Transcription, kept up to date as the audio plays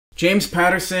James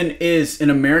Patterson is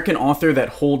an American author that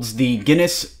holds the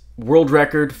Guinness World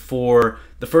Record for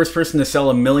the first person to sell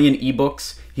 1 million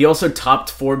ebooks. He also topped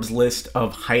Forbes' list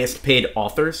of highest paid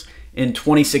authors in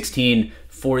 2016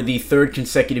 for the third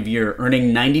consecutive year,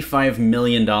 earning $95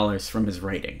 million from his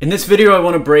writing. In this video, I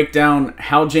want to break down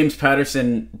how James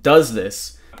Patterson does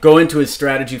this, go into his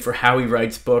strategy for how he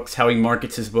writes books, how he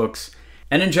markets his books,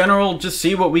 and in general, just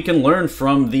see what we can learn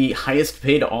from the highest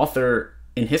paid author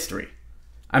in history.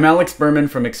 I'm Alex Berman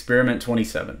from Experiment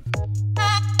 27.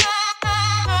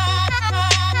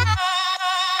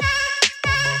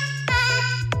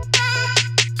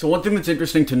 So one thing that's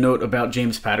interesting to note about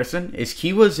James Patterson is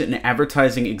he was an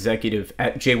advertising executive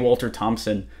at J. Walter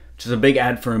Thompson, which is a big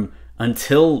ad firm,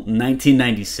 until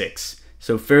 1996.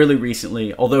 So fairly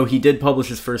recently, although he did publish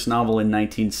his first novel in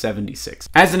 1976.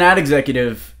 As an ad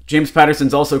executive, James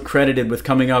Patterson's also credited with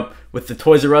coming up with the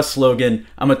Toys R Us slogan,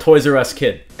 "I'm a Toys R Us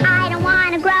kid." I don't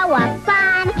want to grow up,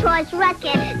 I'm a Toys R Us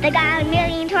kid. They got 1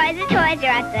 million toys at Toys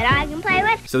R Us that I can play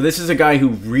with. So this is a guy who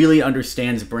really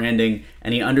understands branding,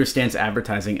 and he understands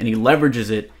advertising, and he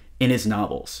leverages it in his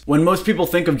novels. When most people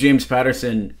think of James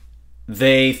Patterson,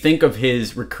 they think of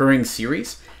his recurring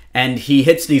series, and he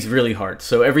hits these really hard.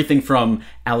 So everything from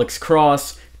Alex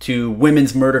Cross to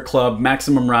Women's Murder Club,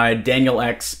 Maximum Ride, Daniel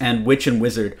X, and Witch and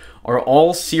Wizard are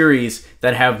all series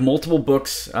that have multiple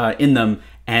books in them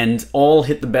and all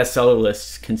hit the bestseller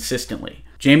lists consistently.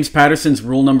 James Patterson's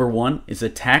rule number 1 is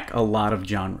attack a lot of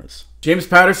genres. James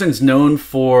Patterson's known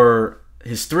for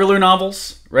his thriller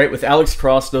novels, right? With Alex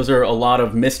Cross, those are a lot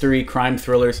of mystery, crime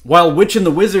thrillers. While Witch and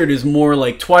the Wizard is more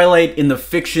like Twilight in the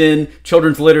fiction,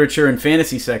 children's literature, and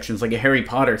fantasy sections, like a Harry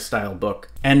Potter style book.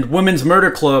 And Women's Murder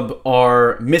Club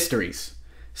are mysteries.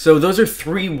 So those are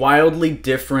 3 wildly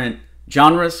different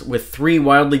genres with 3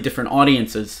 wildly different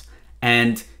audiences.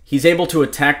 And he's able to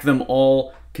attack them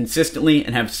all consistently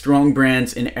and have strong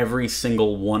brands in every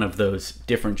single one of those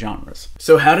different genres.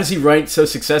 So how does he write so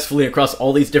successfully across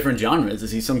all these different genres?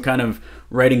 Is he some kind of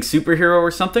writing superhero or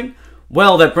something?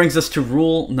 Well, that brings us to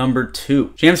rule number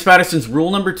 2. James Patterson's rule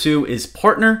number 2 is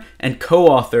partner and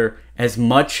co-author as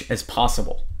much as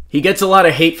possible. He gets a lot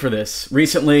of hate for this.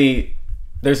 Recently,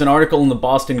 there's an article in the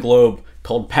Boston Globe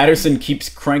called "Patterson Keeps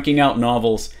Cranking Out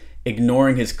Novels,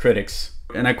 Ignoring His Critics."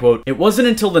 And I quote, "It wasn't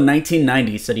until the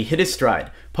 1990s that he hit his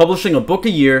stride, publishing a book a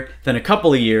year, then a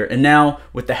couple a year, and now,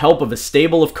 with the help of a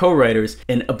stable of co-writers,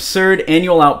 an absurd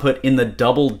annual output in the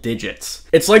double digits."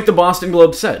 It's like the Boston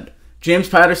Globe said. James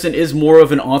Patterson is more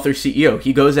of an author CEO.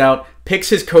 He goes out, picks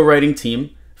his co-writing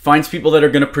team, finds people that are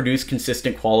going to produce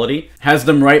consistent quality, has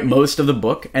them write most of the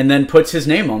book, and then puts his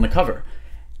name on the cover.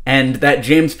 And that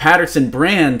James Patterson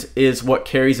brand is what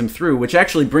carries him through, which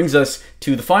actually brings us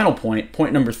to the final point,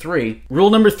 point number 3.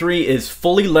 Rule number 3 is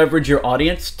fully leverage your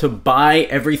audience to buy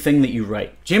everything that you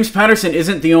write. James Patterson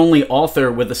isn't the only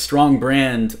author with a strong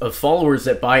brand of followers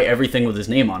that buy everything with his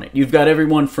name on it. You've got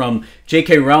everyone from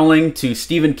J.K. Rowling to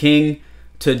Stephen King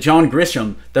to John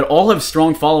Grisham that all have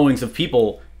strong followings of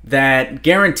people that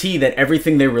guarantee that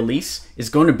everything they release is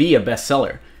going to be a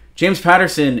bestseller. James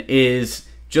Patterson is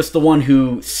just the one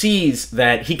who sees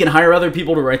that he can hire other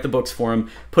people to write the books for him,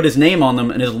 put his name on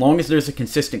them, and as long as there's a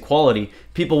consistent quality,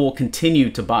 people will continue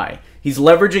to buy. He's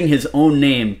leveraging his own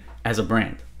name as a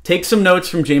brand. Take some notes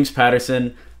from James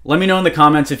Patterson. Let me know in the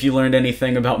comments if you learned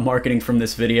anything about marketing from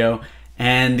this video,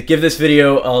 and give this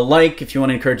video a like if you want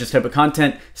to encourage this type of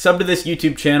content. Sub to this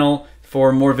YouTube channel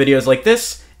for more videos like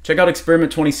this. Check out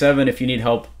Experiment 27 if you need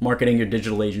help marketing your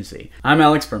digital agency. I'm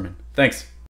Alex Berman. Thanks.